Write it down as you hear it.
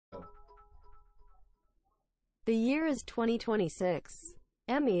The year is 2026.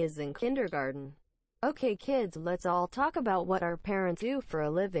 Emmy is in kindergarten. Okay kids, let's all talk about what our parents do for a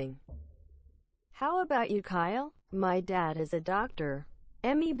living. How about you, Kyle? My dad is a doctor.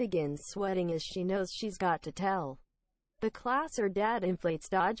 Emmy begins sweating as she knows she's got to tell the class her dad inflates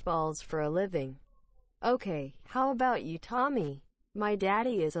dodgeballs for a living. Okay, how about you, Tommy? My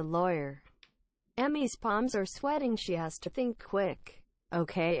daddy is a lawyer. Emmy's palms are sweating, she has to think quick.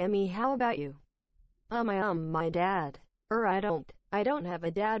 Okay Emmy, how about you? My dad. I don't have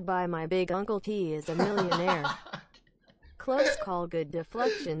a dad, by my big uncle T is a millionaire. Close call, good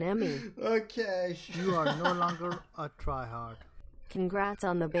deflection, Emmy. Okay. You are no longer a tryhard. Congrats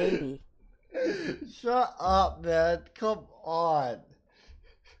on the baby. Shut up, man. Come on.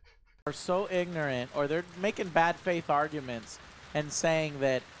 Are so ignorant, or they're making bad faith arguments and saying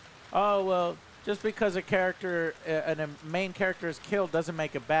that, oh, well, just because a character, a main character is killed doesn't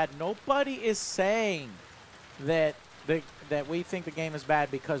make it bad. Nobody is saying that that we think the game is bad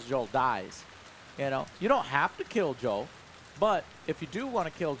because Joel dies. You know, you don't have to kill Joel, but if you do want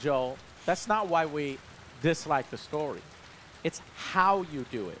to kill Joel, that's not why we dislike the story. It's how you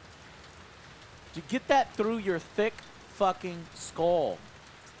do it. You get that through your thick fucking skull.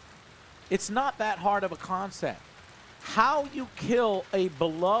 It's not that hard of a concept. How you kill a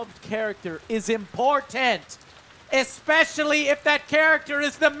beloved character is important, especially if that character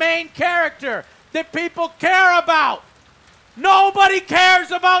is the main character that people care about. Nobody cares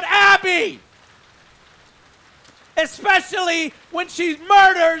about Abby, especially when she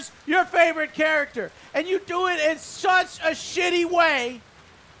murders your favorite character, and you do it in such a shitty way,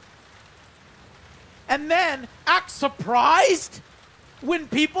 and then act surprised when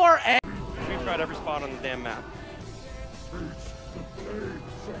people are angry. We've tried every spot on the damn map.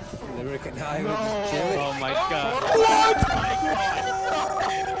 Oh my god. What?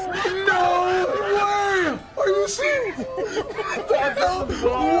 No way! Are you serious?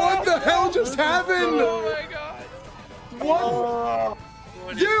 What the hell just happened? Oh my god. What?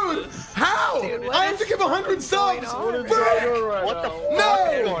 Dude, how? Dude, I have to give 100 subs! What the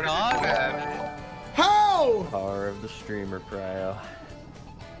fuck is going on, man? How? Power of the streamer, Cryo.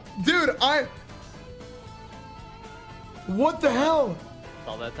 Dude, what the hell?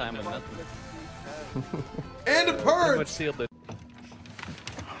 All that time and nothing. And a purge! Sealed it.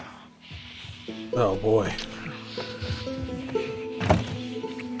 Oh boy.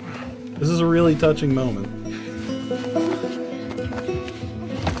 This is a really touching moment.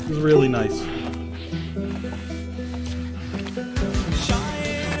 This is really nice.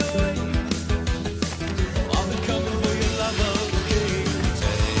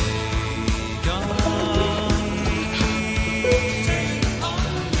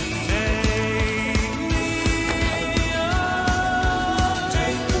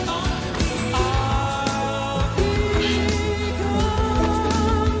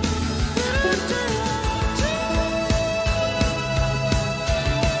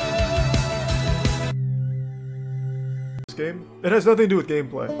 Game. It has nothing to do with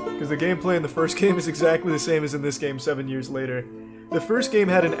gameplay, because the gameplay in the first game is exactly the same as in this game 7 years later. The first game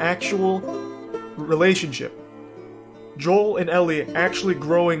had an actual relationship. Joel and Ellie actually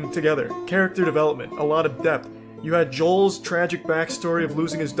growing together. Character development, a lot of depth. You had Joel's tragic backstory of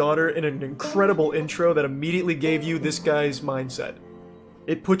losing his daughter in an incredible intro that immediately gave you this guy's mindset.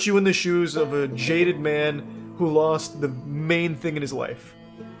 It put you in the shoes of a jaded man who lost the main thing in his life.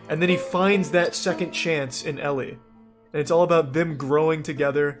 And then he finds that second chance in Ellie. And it's all about them growing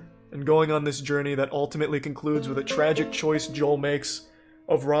together and going on this journey that ultimately concludes with a tragic choice Joel makes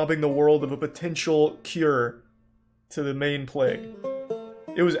of robbing the world of a potential cure to the main plague.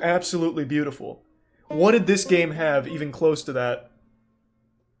 It was absolutely beautiful. What did this game have even close to that?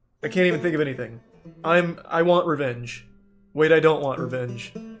 I can't even think of anything. I want revenge. Wait, I don't want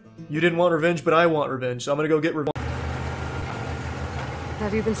revenge. You didn't want revenge, but I want revenge, so I'm gonna go get revenge.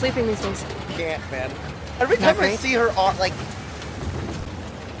 Have you been sleeping these days? Can't, man. Every time I see her on, like...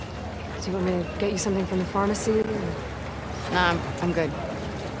 Do you want me to get you something from the pharmacy? Nah, I'm good.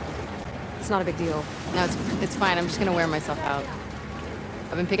 It's not a big deal. No, it's fine. I'm just gonna wear myself out.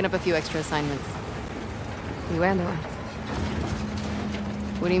 I've been picking up a few extra assignments. You and I.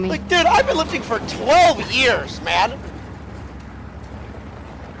 What do you mean? Like, dude, I've been lifting for 12 years, man!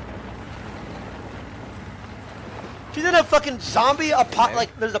 She's in a fucking zombie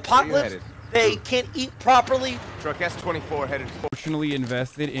like, there's apocalypse. They can't eat properly. Truck S24 headed. Emotionally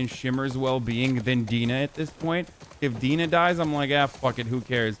invested in Shimmer's well-being than Dina at this point. If Dina dies, I'm like, ah, fuck it, who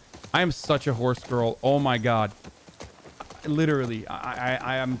cares? I am such a horse girl. Oh my god. Literally,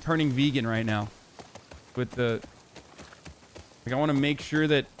 I am turning vegan right now. With the, like, I want to make sure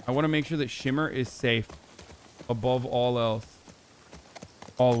that Shimmer is safe. above all else.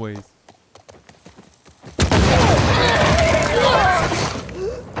 Always.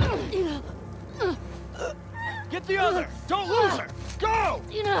 Get the other! Don't lose her! Go!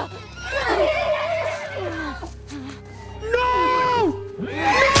 No!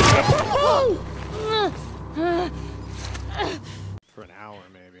 For an hour,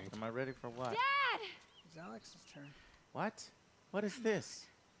 maybe. Am I ready for what? Dad! It's Alex's turn. What? What is this?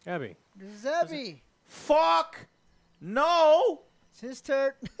 Abby. This is Abby. Fuck! No! It's his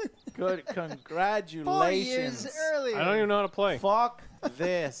turn. Good. 4 Congratulations. years earlier. I don't even know how to play. Fuck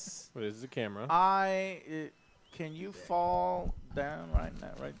this. What is the camera? Can you fall down right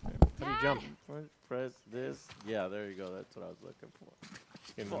now? Right there. How do you jump? Press this. Yeah, there you go. That's what I was looking for.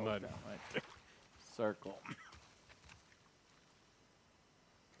 In the Fall mud. down right there. Circle.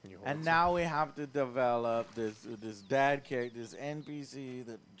 Can you hold And it? now we have to develop this dad character, this NPC,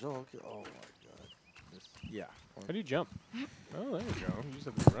 the Joel. Oh my god. Yeah. How do you jump? Oh, there you go. You just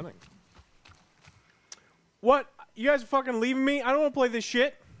have to be running. What? You guys are fucking leaving me? I don't want to play this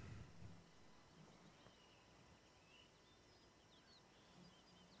shit.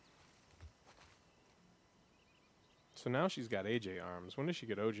 So now she's got AJ arms. When does she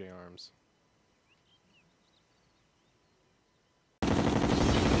get OJ arms?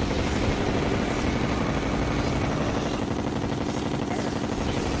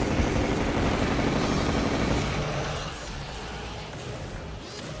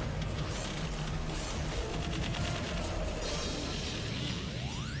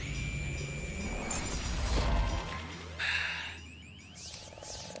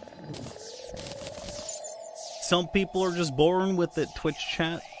 Some people are just born with it, Twitch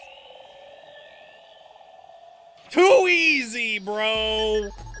chat. Too easy, bro.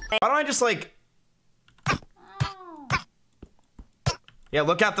 Why don't I just like... Yeah,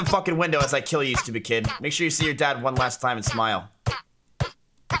 look out the fucking window as I kill you, stupid kid. Make sure you see your dad one last time and smile.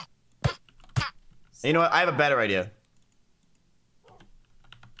 You know what? I have a better idea.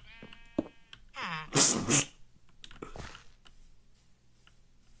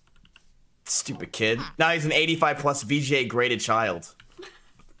 Stupid kid. Now he's an 85 plus VGA graded child.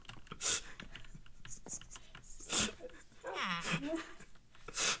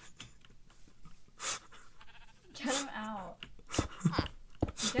 Get him out.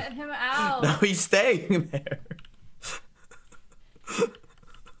 Get him out. No, he's staying there.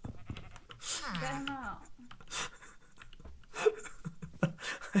 Get him out.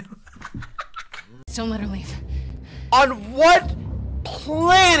 Don't let her leave. On what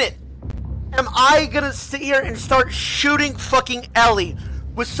planet am I gonna sit here and start shooting fucking Ellie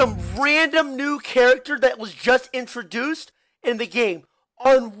with some random new character that was just introduced in the game?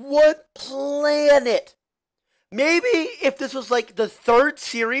 On what planet? Maybe if this was like the third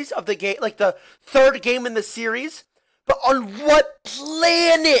series of the game, like the third game in the series, but on what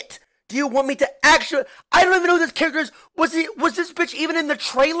planet do you want me to actually? I don't even know who this character is. Was this bitch even in the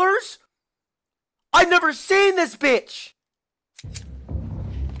trailers? I've never seen this bitch.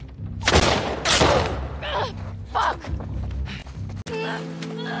 Fuck! No!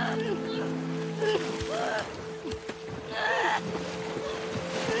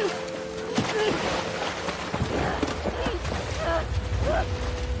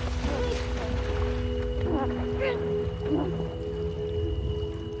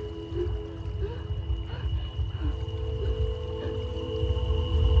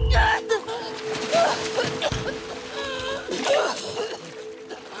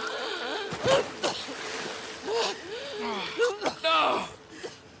 No!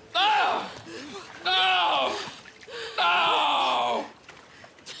 No! No! No!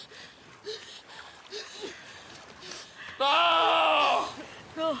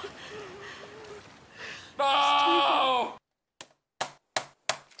 No. No!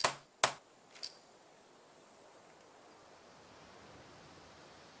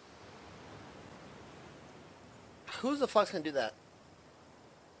 Who the fuck's gonna do that?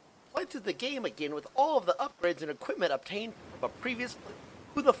 Play through the game again with all of the upgrades and equipment obtained from a previous.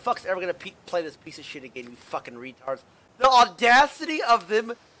 Who the fuck's ever gonna play this piece of shit again? You fucking retards! The audacity of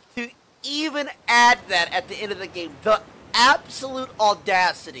them to even add that at the end of the game. The absolute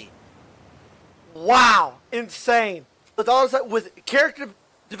audacity. Wow, insane. With all that, with character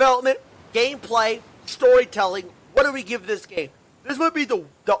development, gameplay, storytelling, what do we give this game? This would be the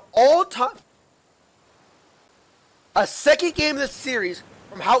all-time. A second game in this series,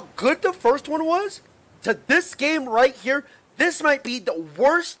 from how good the first one was, to this game right here, this might be the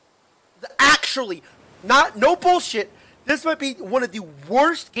worst, actually, no bullshit, this might be one of the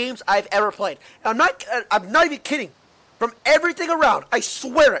worst games I've ever played. And I'm not even kidding. From everything around, I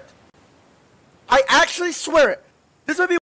swear it. I I actually swear it. This would be